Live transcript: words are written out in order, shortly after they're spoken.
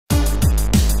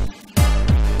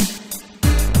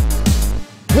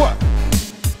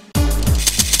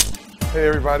Hey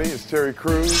everybody, it's Terry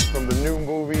Crews from the new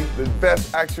movie, the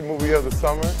best action movie of the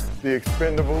summer, The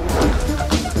Expendables.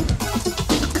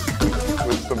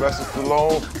 With Sylvester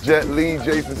Stallone, Jet Li,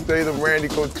 Jason Statham, Randy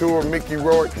Couture, Mickey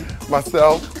Rourke,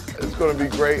 myself. It's gonna be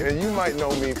great, and you might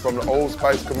know me from the Old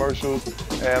Spice commercials,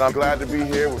 and I'm glad to be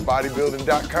here with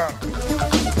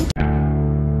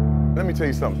Bodybuilding.com. Let me tell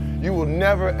you something, you will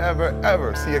never, ever,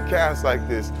 ever see a cast like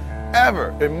this,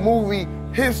 ever, in movie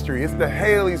history. It's the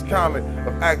Halley's Comet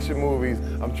of action movies.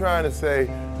 I'm trying to say,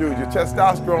 dude, your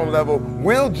testosterone level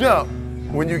will jump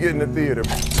when you get in the theater.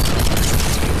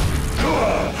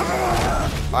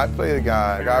 I played a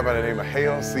guy by the name of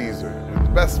Hale Caesar, the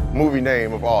best movie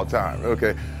name of all time,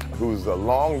 okay, who's a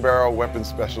long barrel weapons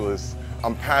specialist.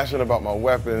 I'm passionate about my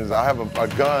weapons. I have a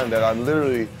gun that I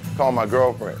literally call my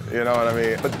girlfriend, you know what I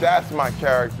mean? But that's my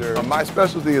character. My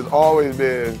specialty has always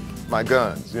been my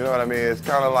guns, you know what I mean? It's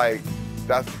kind of like,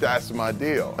 that's my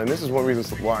deal. And this is one reason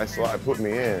why Sly put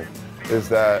me in, is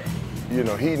that, you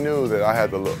know, he knew that I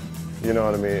had the look, you know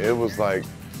what I mean? It was like,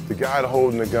 the guy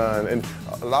holding the gun, and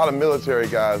a lot of military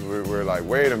guys were like,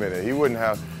 wait a minute, he wouldn't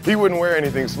wear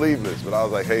anything sleeveless, but I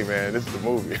was like, hey man, this is the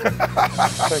movie. Check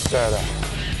that out.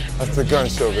 That's the gun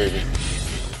show, baby.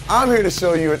 I'm here to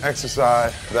show you an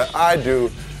exercise that I do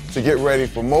to get ready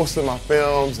for most of my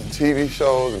films and TV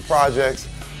shows and projects,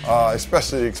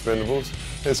 especially the Expendables.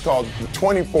 It's called the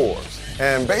 24s.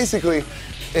 And basically,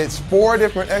 it's 4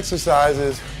 different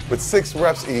exercises with 6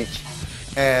 reps each.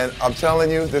 And I'm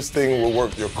telling you, this thing will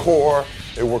work your core,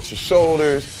 it works your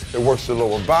shoulders, it works your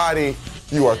lower body.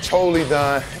 You are totally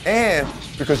done. And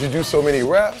because you do so many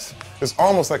reps, it's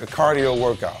almost like a cardio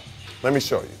workout. Let me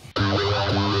show you.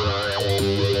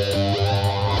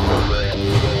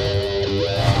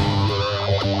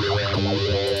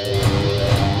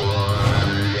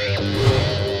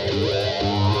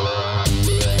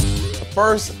 The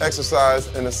first exercise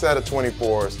in a set of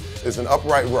 24s is an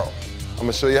upright row. I'm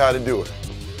gonna show you how to do it.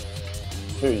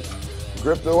 Here you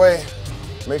grip the way.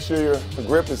 Make sure your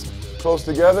grip is close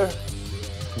together.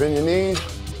 Bend your knees,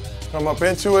 come up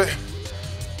into it,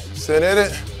 sit in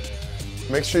it.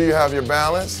 Make sure you have your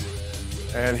balance.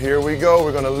 And here we go.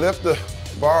 We're gonna lift the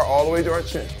bar all the way to our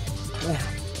chin.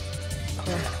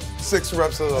 6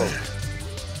 reps of those.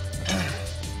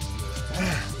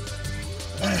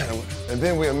 And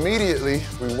then we immediately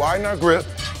widen our grip,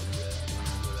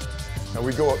 and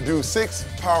we go do 6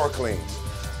 power cleans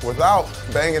without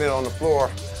banging it on the floor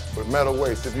with metal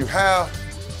weights. If you have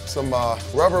some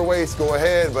rubber weights, go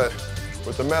ahead, but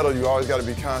with the metal, you always gotta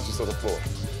be conscious of the floor.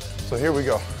 So here we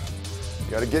go.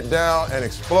 You gotta get down and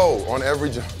explode on every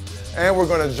jump. And we're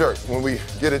gonna jerk when we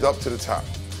get it up to the top.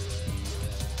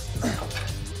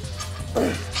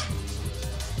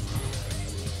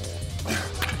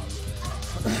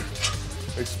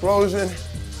 Explosion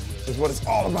is what it's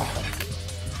all about.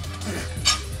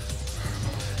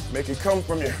 Make it come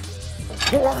from your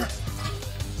core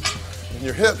and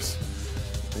your hips,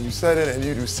 and you set it and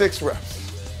you do 6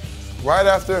 reps. Right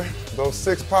after those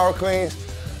 6 power cleans,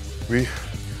 we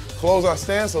close our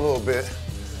stance a little bit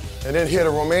and then hit a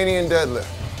Romanian deadlift.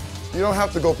 You don't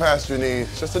have to go past your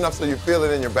knees, just enough so you feel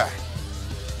it in your back.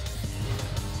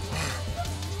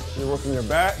 You're working your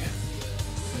back,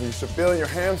 and you should feel in your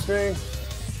hamstrings.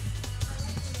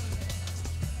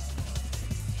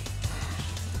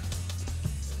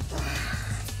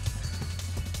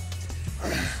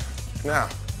 Now,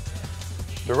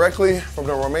 directly from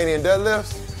the Romanian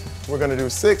deadlifts, we're gonna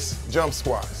do 6 jump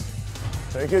squats.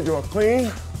 Take it, do a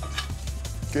clean,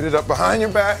 get it up behind your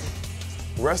back,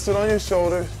 rest it on your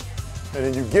shoulders, and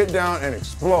then you get down and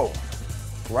explode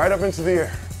right up into the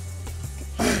air.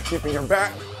 Keeping your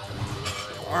back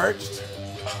arched.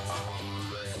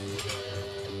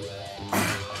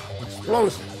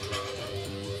 Explosion.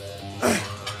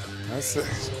 That's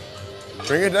it.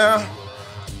 Bring it down.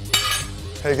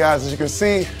 Hey guys, as you can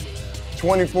see,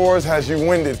 24s has you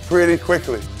winded pretty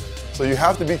quickly. So you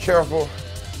have to be careful.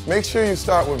 Make sure you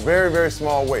start with very, very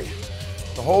small weight.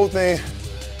 The whole thing,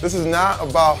 this is not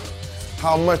about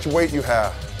how much weight you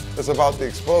have. It's about the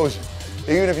explosion.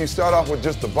 Even if you start off with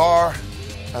just the bar,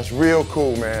 that's real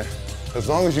cool, man. As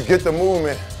long as you get the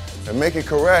movement and make it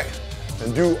correct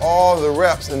and do all the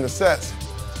reps in the sets,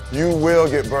 you will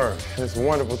get burned. And it's a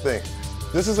wonderful thing.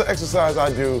 This is an exercise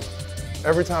I do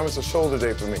every time it's a shoulder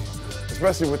day for me,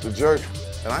 especially with the jerk.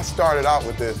 And I started out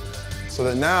with this so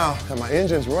that now that my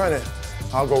engine's running,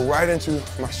 I'll go right into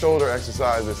my shoulder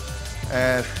exercises.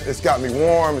 And it's got me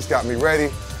warm, it's got me ready,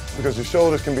 because your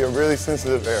shoulders can be a really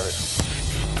sensitive area.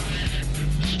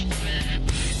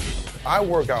 I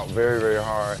work out very, very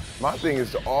hard. My thing is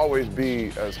to always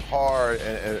be as hard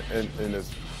and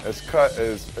as cut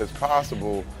as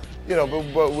possible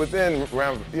but within,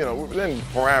 within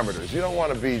parameters. You don't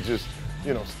want to be just,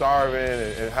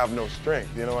 starving and have no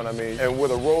strength, you know what I mean? And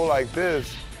with a role like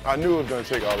this, I knew it was going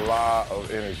to take a lot of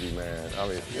energy, man. I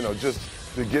mean, just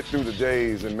to get through the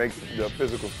days and make the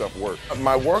physical stuff work.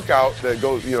 My workout that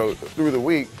goes, through the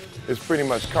week is pretty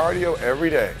much cardio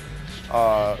every day.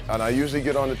 And I usually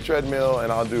get on the treadmill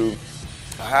and I'll do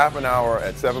a half an hour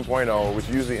at 7.0, which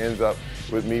usually ends up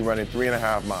with me running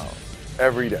 3.5 miles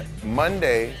every day.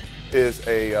 Monday is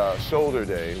a shoulder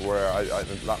day where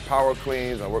I power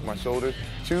cleans, I work my shoulders.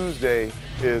 Tuesday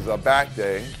is a back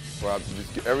day where I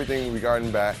just get everything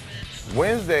regarding back.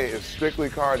 Wednesday is strictly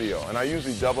cardio, and I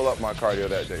usually double up my cardio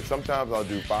that day. Sometimes I'll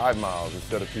do 5 miles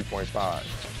instead of 3.5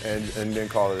 and then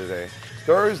call it a day.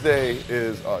 Thursday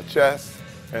is chest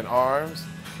and arms,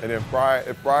 and then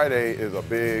Friday is a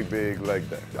big leg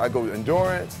day. I go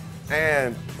endurance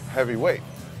and heavy weight.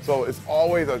 So it's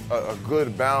always a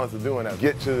good balance of doing that.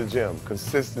 Get to the gym,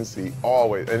 consistency,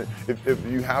 always. And if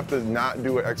you have to not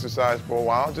do an exercise for a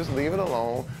while, just leave it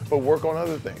alone, but work on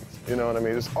other things. You know what I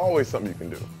mean? There's always something you can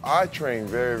do. I train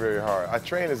very hard. I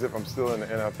train as if I'm still in the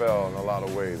NFL in a lot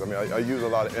of ways. I mean, I use a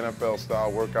lot of NFL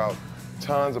style workouts,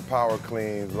 tons of power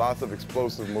cleans, lots of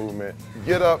explosive movement.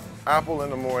 Get up, apple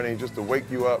in the morning just to wake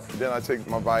you up. Then I take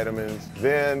my vitamins.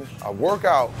 Then I work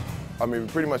out, I mean,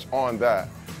 pretty much on that.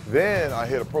 Then I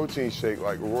hit a protein shake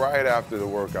like right after the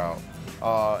workout.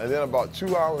 And then about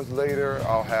 2 hours later,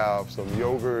 I'll have some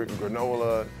yogurt,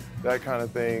 granola, that kind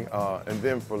of thing. And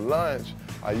then for lunch,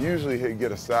 I usually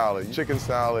get a salad, chicken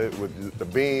salad with the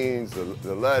beans,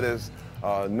 the lettuce,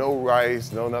 no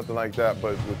rice, no nothing like that,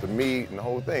 but with the meat and the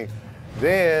whole thing.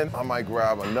 Then I might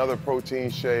grab another protein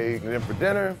shake. And then for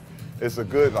dinner, it's a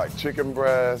good like chicken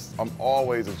breast. I'm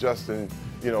always adjusting,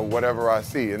 whatever I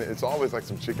see. And it's always like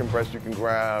some chicken breast you can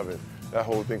grab and that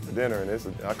whole thing for dinner,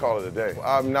 and I call it a day.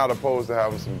 I'm not opposed to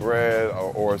having some bread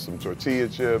or some tortilla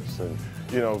chips, and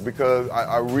because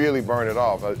I really burn it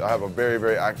off. I have a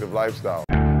very active lifestyle.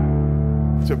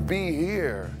 To be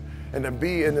here and to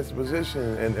be in this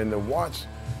position and to watch,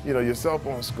 yourself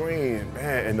on screen,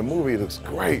 man, and the movie looks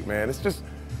great, man.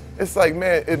 It's like,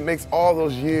 man, it makes all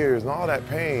those years and all that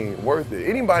pain worth it.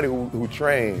 Anybody who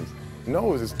trains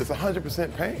knows it's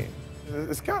 100% pain.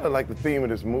 It's kind of like the theme of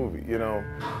this movie, in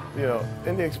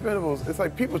the Expendables, it's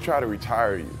like people try to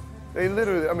retire you. They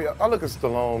literally, I mean, I look at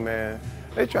Stallone, man,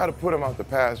 they try to put him out the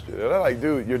pasture. They're like,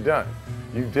 dude, you're done.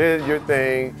 You did your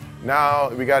thing, now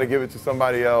we got to give it to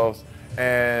somebody else,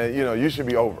 and you should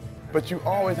be over. But you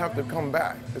always have to come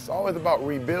back. It's always about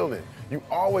rebuilding. You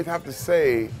always have to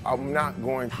say, I'm not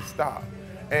going to stop.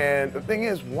 And the thing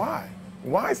is, why?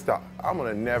 Why stop? I'm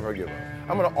gonna never give up.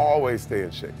 I'm gonna always stay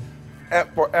in shape.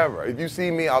 Forever. If you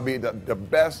see me, I'll be the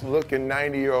best looking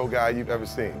 90-year-old guy you've ever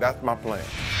seen. That's my plan.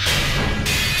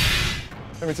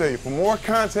 Let me tell you, for more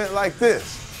content like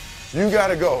this, you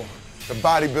gotta go to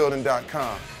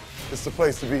Bodybuilding.com. It's the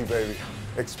place to be, baby.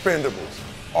 Expendables,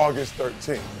 August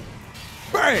 13th.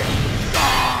 Bam!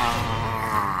 Ah!